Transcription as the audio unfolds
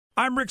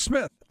I'm Rick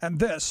Smith, and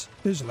this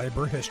is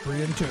Labor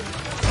History in 2.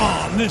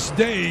 On this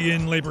day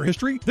in labor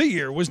history, the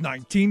year was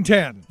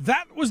 1910.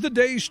 That was the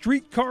day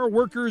streetcar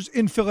workers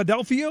in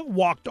Philadelphia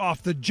walked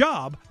off the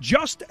job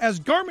just as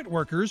garment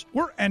workers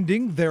were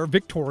ending their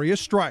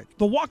victorious strike.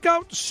 The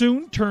walkout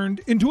soon turned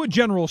into a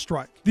general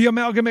strike. The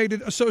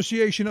Amalgamated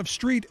Association of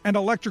Street and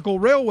Electrical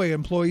Railway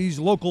Employees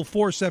Local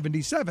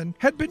 477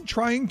 had been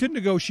trying to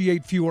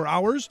negotiate fewer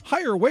hours,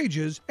 higher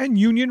wages, and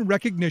union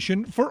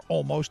recognition for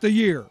almost a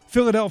year.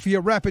 Philadelphia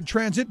Rapid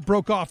Transit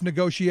broke off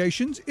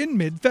negotiations in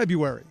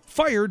mid-February,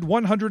 fired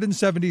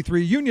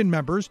 173 union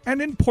members, and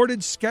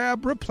imported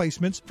Scab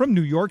replacements from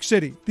New York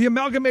City. The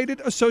Amalgamated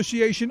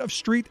Association of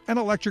Street and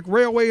Electric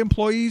Railway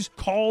Employees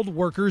called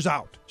workers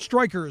out.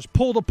 Strikers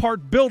pulled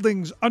apart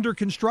buildings under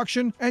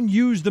construction and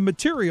used the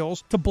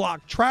materials to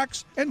block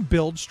tracks and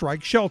build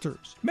strike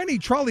shelters. Many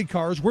trolley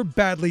cars were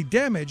badly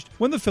damaged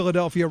when the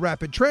Philadelphia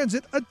Rapid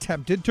Transit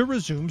attempted to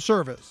resume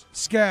service.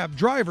 Scab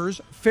drivers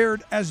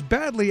fared as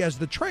badly as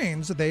the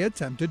trains they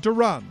attempted to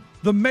run.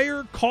 The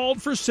mayor called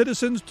for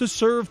citizens to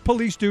serve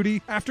police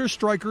duty after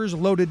strikers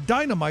loaded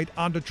dynamite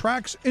onto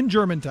tracks in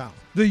Germantown.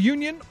 The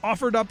union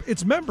offered up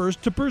its members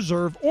to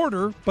preserve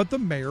order, but the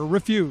mayor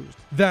refused.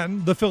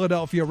 Then, the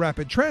Philadelphia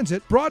Rapid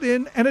Transit brought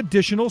in an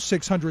additional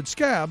 600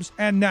 scabs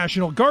and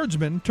National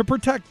Guardsmen to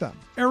protect them.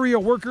 Area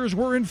workers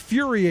were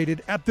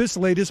infuriated at this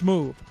latest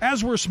move,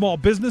 as were small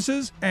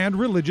businesses and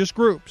religious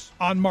groups.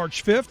 On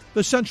March 5th,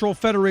 the Central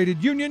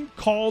Federated Union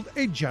called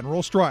a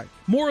general strike.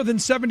 More than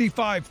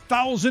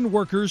 75,000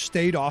 workers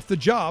stayed off the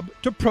job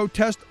to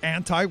protest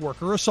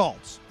anti-worker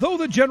assaults. Though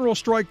the general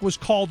strike was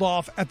called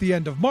off at the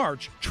end of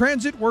March,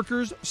 transit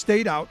workers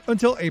stayed out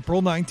until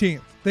April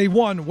 19th. They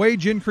won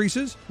wage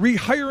increases,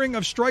 rehiring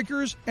of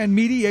strikers, and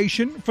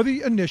mediation for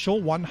the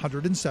initial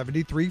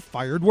 173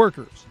 fired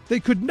workers. They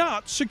could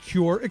not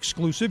secure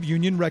exclusive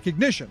union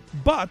recognition,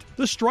 but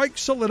the strike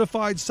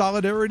solidified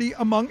solidarity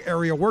among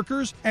area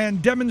workers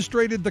and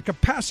demonstrated the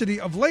capacity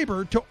of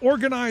labor to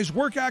organize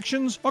work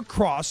actions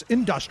across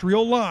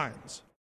industrial lines.